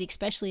society,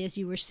 especially as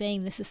you were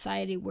saying, the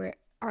society where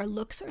our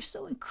looks are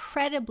so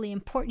incredibly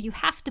important. You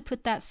have to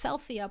put that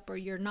selfie up or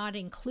you're not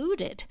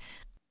included.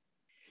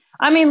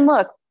 I mean,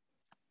 look,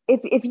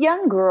 if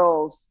young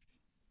girls,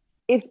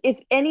 if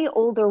any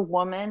older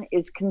woman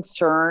is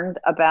concerned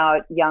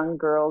about young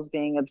girls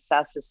being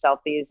obsessed with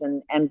selfies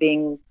and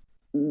being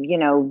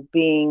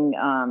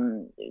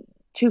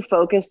too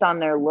focused on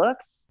their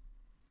looks,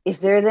 if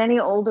there's any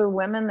older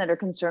women that are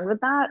concerned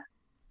with that,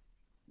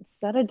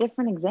 set a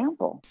different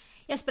example.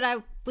 Yes, but I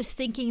was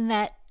thinking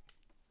that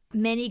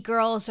many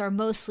girls are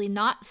mostly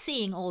not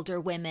seeing older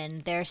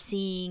women. They're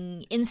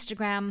seeing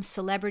Instagram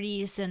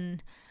celebrities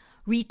and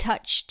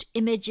retouched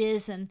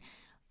images, and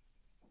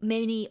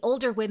many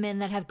older women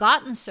that have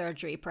gotten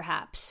surgery,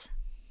 perhaps.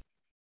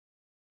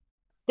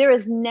 There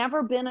has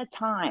never been a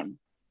time,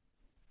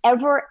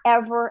 ever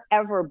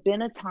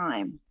been a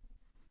time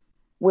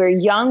where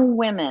young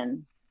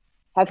women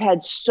have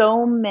had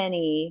so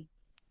many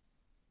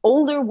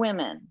older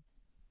women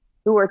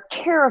who are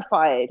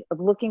terrified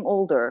of looking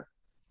older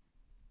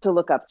to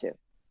look up to.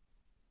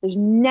 There's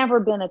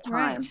never been a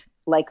time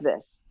like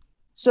this.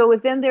 So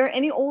if then there are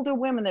any older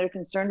women that are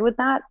concerned with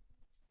that,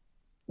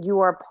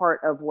 you are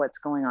part of what's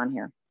going on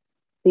here.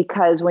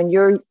 Because when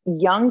you're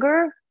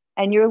younger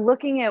and you're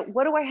looking at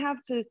what do I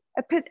have to,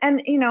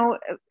 and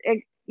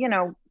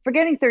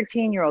forgetting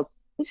 13-year-olds,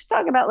 let's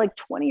talk about like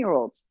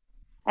 20-year-olds,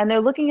 and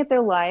they're looking at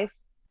their life.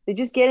 They're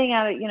just getting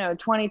out of,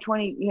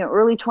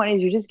 early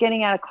 20s. You're just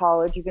getting out of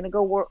college. You're going to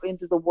go work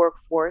into the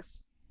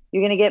workforce.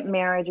 You're going to get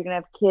married. You're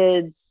going to have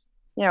kids,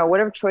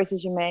 whatever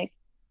choices you make.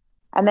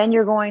 And then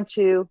you're going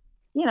to,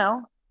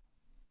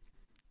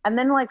 and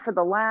then like for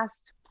the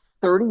last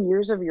 30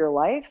 years of your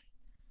life,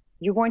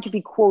 you're going to be,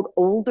 quote,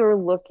 older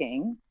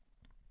looking.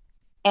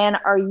 And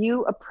are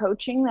you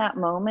approaching that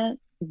moment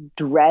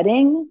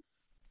dreading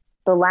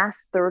the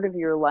last third of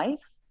your life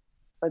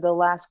or the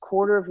last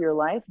quarter of your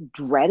life,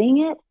 dreading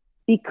it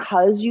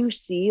because you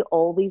see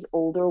all these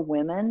older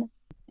women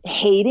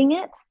hating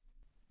it?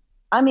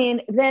 I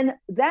mean, then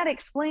that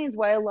explains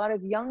why a lot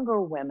of younger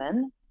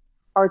women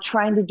are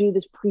trying to do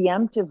this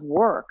preemptive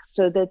work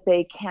so that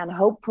they can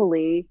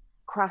hopefully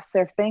cross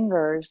their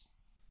fingers,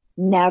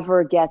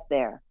 never get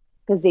there,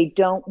 because they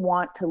don't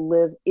want to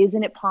live.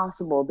 Isn't it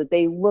possible that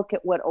they look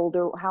at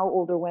how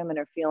older women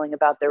are feeling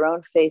about their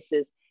own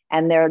faces,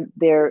 and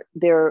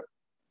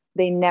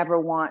they never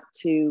want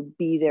to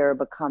be there or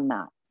become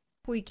that?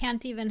 We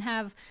can't even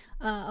have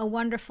a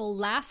wonderful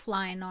laugh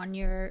line on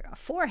your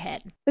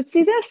forehead. But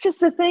see, that's just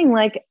the thing.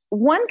 Like,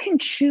 one can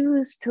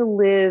choose to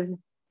live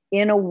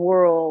in a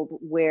world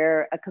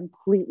where a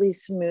completely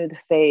smooth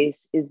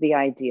face is the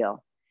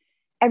ideal.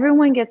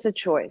 Everyone gets a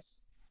choice.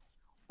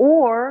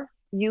 Or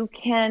you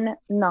can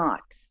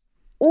not.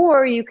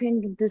 Or you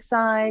can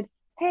decide,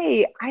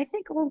 hey, I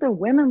think older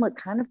women look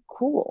kind of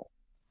cool.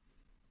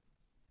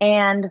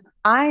 And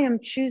I am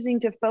choosing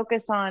to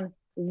focus on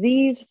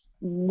these,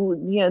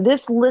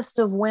 this list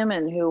of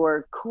women who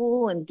are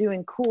cool and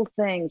doing cool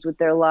things with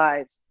their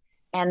lives.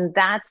 And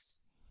that's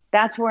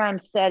where I'm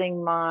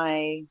setting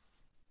my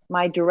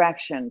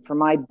direction for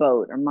my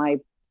boat or my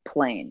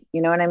plane.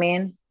 You know what I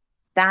mean?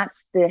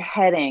 That's the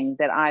heading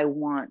that I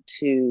want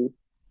to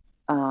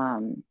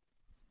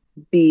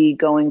be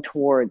going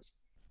towards.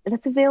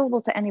 That's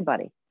available to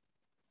anybody.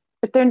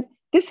 But then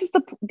this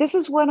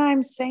is what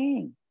I'm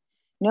saying.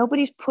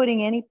 Nobody's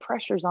putting any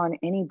pressures on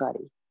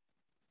anybody.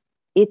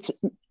 It's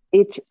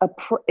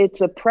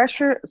a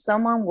pressure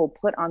someone will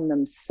put on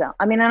themselves.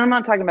 I mean, and I'm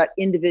not talking about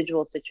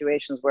individual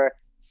situations where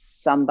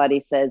somebody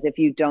says, if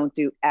you don't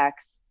do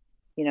X,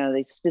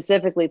 they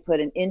specifically put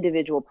an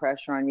individual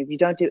pressure on you. If you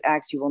don't do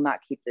X, you will not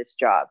keep this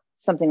job.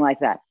 Something like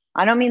that.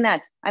 I don't mean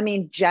that. I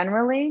mean,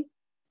 generally,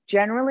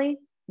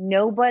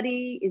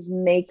 nobody is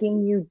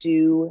making you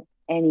do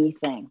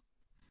anything.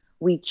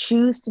 We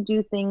choose to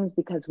do things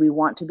because we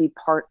want to be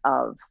part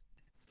of.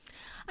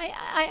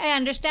 I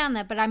understand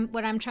that, but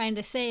what I'm trying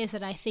to say is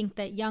that I think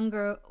that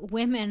younger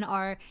women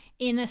are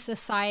in a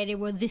society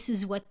where this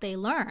is what they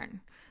learn.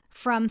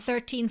 From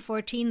 13,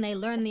 14, they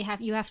learn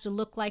you have to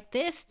look like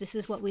this. This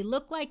is what we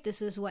look like.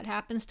 This is what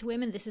happens to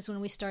women. This is when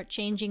we start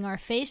changing our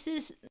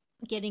faces.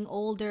 Getting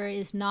older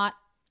is not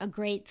a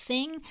great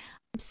thing.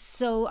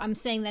 So I'm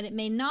saying that it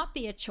may not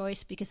be a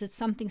choice because it's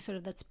something sort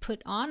of that's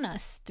put on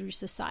us through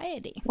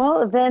society.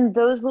 Well, then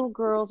those little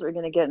girls are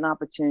going to get an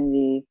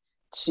opportunity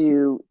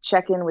to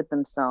check in with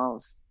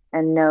themselves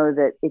and know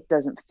that it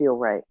doesn't feel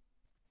right.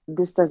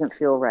 This doesn't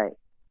feel right.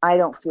 I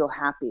don't feel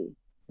happy.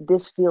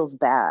 This feels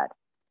bad.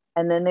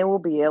 and then they will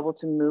be able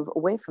to move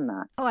away from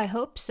that. Oh, I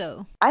hope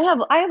so. I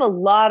have a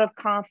lot of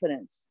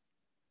confidence.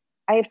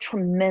 I have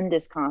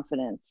tremendous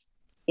confidence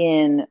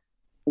in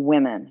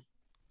women,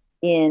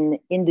 in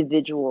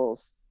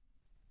individuals.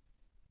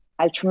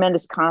 I have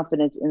tremendous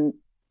confidence in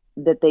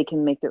that they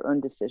can make their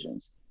own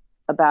decisions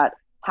about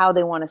how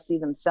they want to see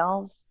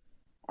themselves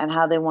and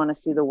how they want to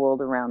see the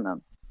world around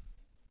them.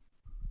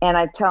 And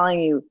I'm telling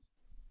you,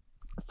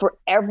 for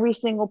every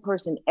single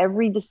person,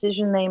 every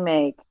decision they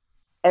make,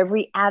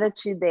 every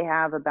attitude they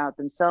have about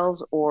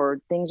themselves or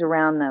things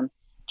around them,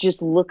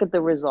 just look at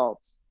the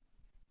results.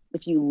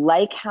 If you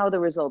like how the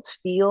results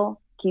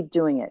feel, keep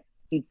doing it.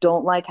 If you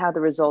don't like how the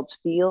results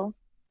feel,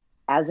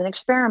 as an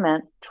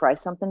experiment, try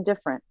something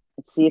different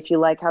and see if you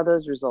like how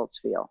those results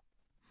feel.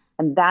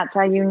 And that's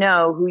how you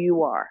know who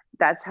you are.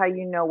 That's how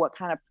you know what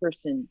kind of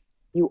person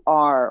you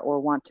are or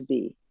want to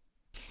be.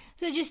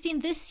 So, Justine,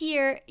 this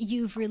year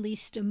you've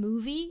released a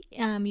movie.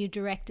 You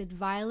directed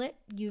Violet.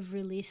 You've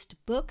released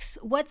books.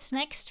 What's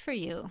next for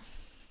you?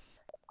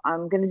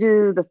 I'm going to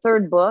do the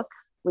third book,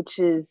 which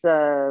is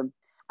I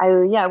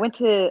went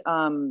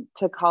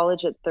to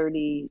college at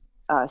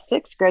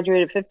 36,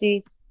 graduated at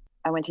 50.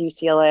 I went to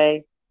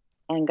UCLA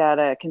and got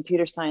a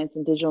computer science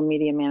and digital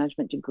media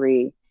management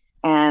degree.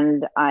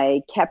 And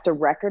I kept a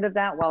record of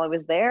that while I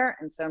was there.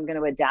 And so I'm going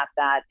to adapt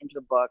that into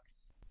a book.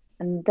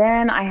 And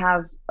then I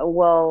have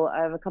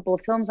a couple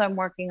of films I'm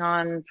working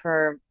on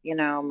for,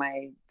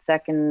 my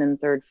second and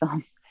third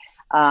film.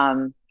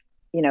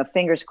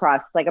 Fingers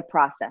crossed. It's like a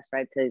process,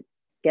 right? To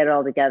get it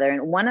all together.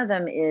 And one of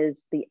them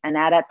is an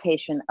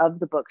adaptation of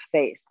the book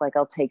Face. Like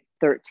I'll take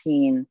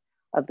 13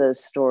 of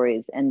those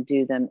stories and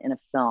do them in a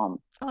film.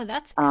 Oh,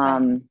 that's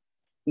exciting.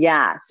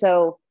 Yeah.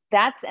 So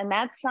that's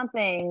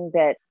something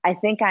that I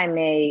think I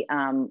may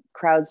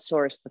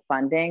crowdsource the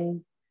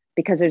funding,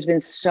 because there's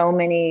been so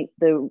many,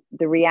 the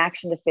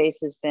reaction to Face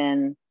has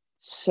been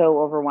so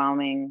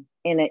overwhelming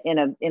in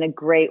a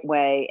great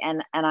way.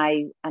 And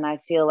I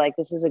feel like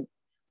this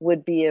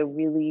would be a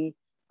really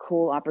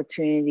cool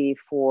opportunity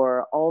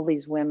for all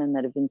these women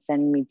that have been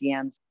sending me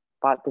DMs,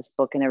 bought this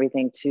book and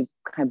everything, to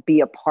kind of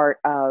be a part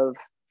of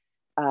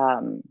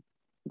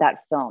that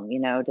film,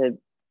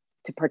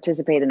 to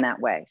participate in that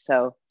way.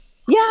 So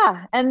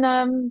yeah.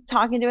 And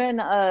talking to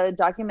a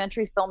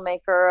documentary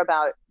filmmaker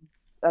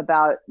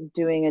about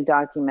doing a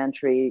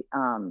documentary.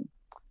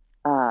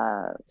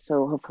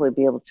 So hopefully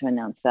be able to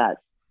announce that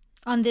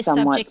on this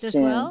somewhat subject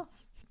soon. As well.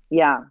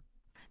 Yeah.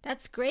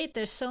 That's great.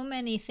 There's so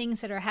many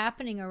things that are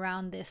happening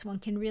around this. One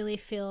can really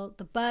feel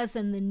the buzz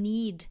and the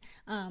need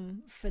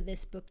for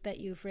this book that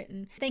you've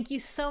written. Thank you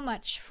so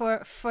much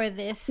for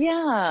this.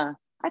 Yeah,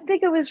 I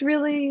think it was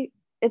really.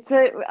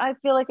 I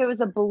feel like it was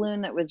a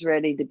balloon that was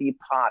ready to be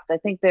popped. I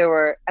think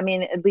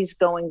at least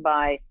going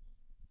by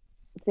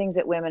things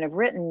that women have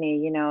written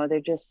me,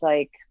 they're just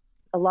like,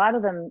 a lot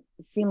of them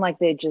seem like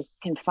they just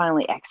can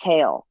finally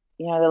exhale.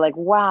 They're like,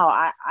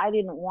 wow, I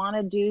didn't want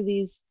to do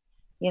these.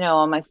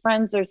 My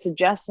friends are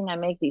suggesting I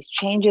make these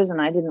changes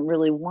and I didn't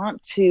really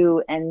want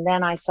to. And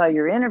then I saw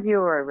your interview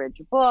or I read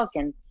your book.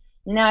 And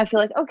now I feel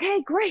like,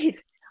 okay,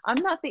 great.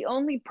 I'm not the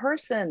only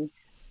person.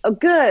 Oh,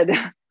 good.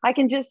 I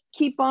can just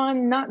keep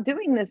on not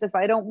doing this if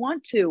I don't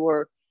want to,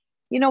 or,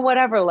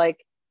 whatever.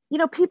 Like,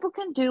 people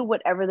can do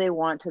whatever they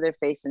want to their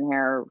face and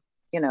hair,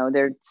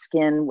 their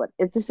skin.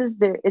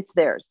 It's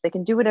theirs. They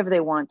can do whatever they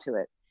want to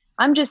it.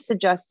 I'm just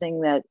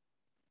suggesting that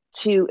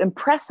to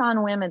impress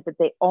on women that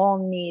they all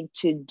need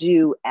to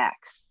do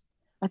X,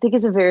 I think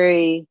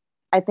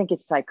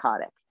it's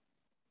psychotic.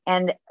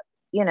 And,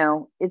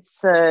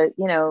 it's,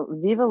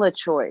 viva la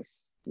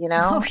choice,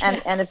 Oh,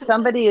 yes. and if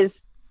somebody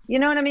is, you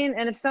know what I mean?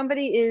 And if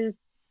somebody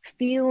is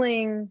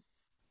feeling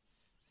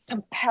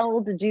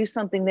compelled to do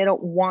something they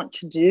don't want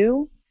to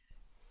do,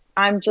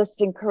 I'm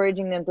just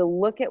encouraging them to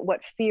look at what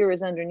fear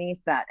is underneath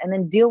that and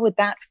then deal with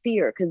that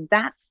fear. Because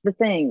that's the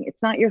thing.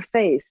 It's not your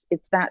face.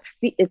 It's that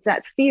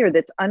fear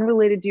that's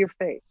unrelated to your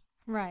face.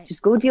 Right.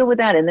 Just go deal with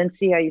that and then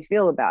see how you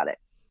feel about it.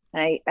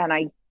 And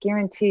I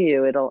guarantee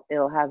you it'll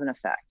have an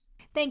effect.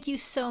 Thank you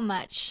so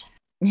much.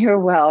 You're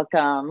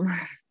welcome.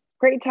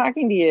 Great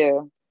talking to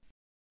you.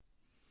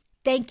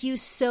 Thank you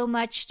so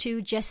much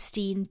to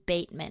Justine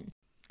Bateman.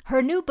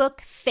 Her new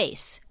book,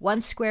 Face, 1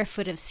 Square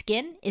Foot of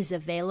Skin, is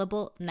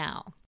available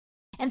now.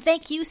 And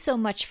thank you so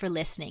much for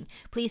listening.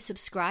 Please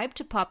subscribe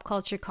to Pop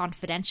Culture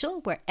Confidential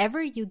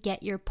wherever you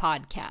get your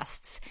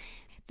podcasts.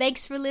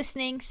 Thanks for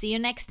listening. See you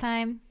next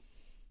time.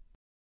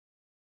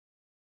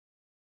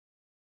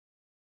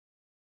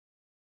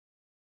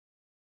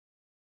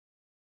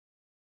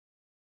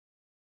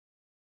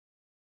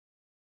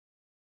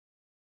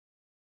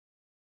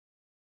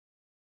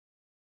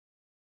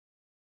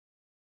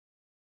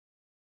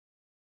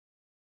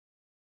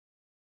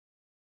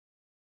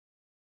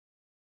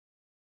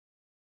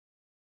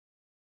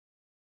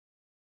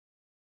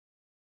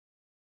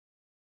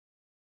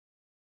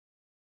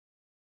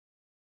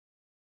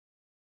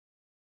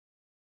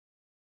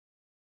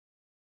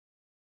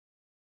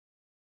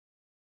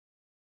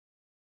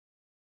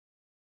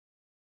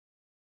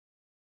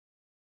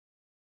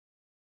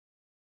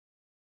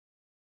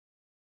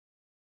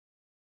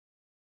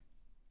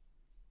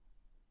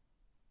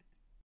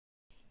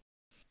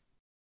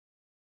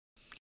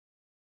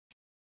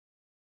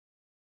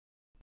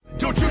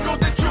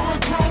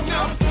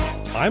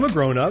 I'm a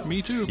grown-up.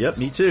 Me too. Yep,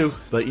 me too.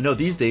 But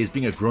these days,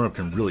 being a grown-up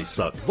can really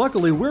suck.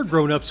 Luckily, we're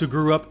grown-ups who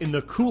grew up in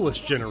the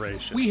coolest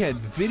generation. We had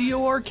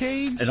video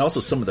arcades. And also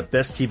some of the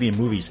best TV and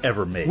movies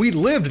ever made. We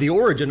lived the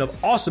origin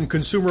of awesome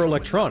consumer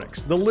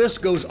electronics. The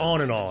list goes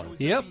on and on.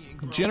 Yep,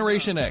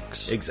 Generation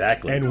X.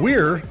 Exactly. And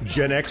we're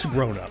Gen X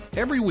grown-up.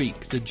 Every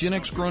week, the Gen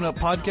X Grown Up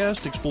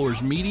podcast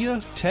explores media,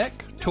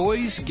 tech,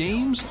 toys,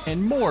 games,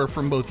 and more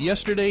from both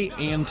yesterday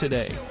and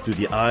today. Through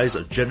the eyes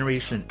of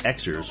Generation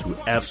Xers who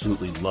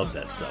absolutely love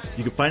that stuff.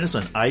 You can find us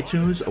on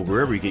iTunes or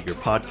wherever you get your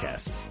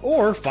podcasts.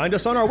 Or find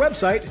us on our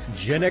website,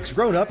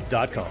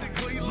 genxgrownup.com.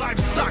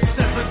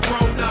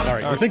 All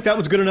right, you think that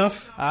was good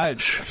enough? I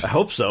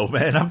hope so,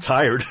 man. I'm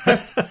tired.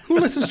 Who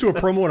listens to a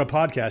promo on a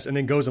podcast and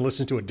then goes and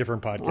listens to a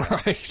different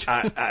podcast?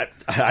 Right.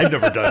 I've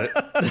never done it.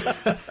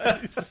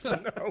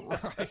 No.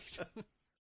 Right.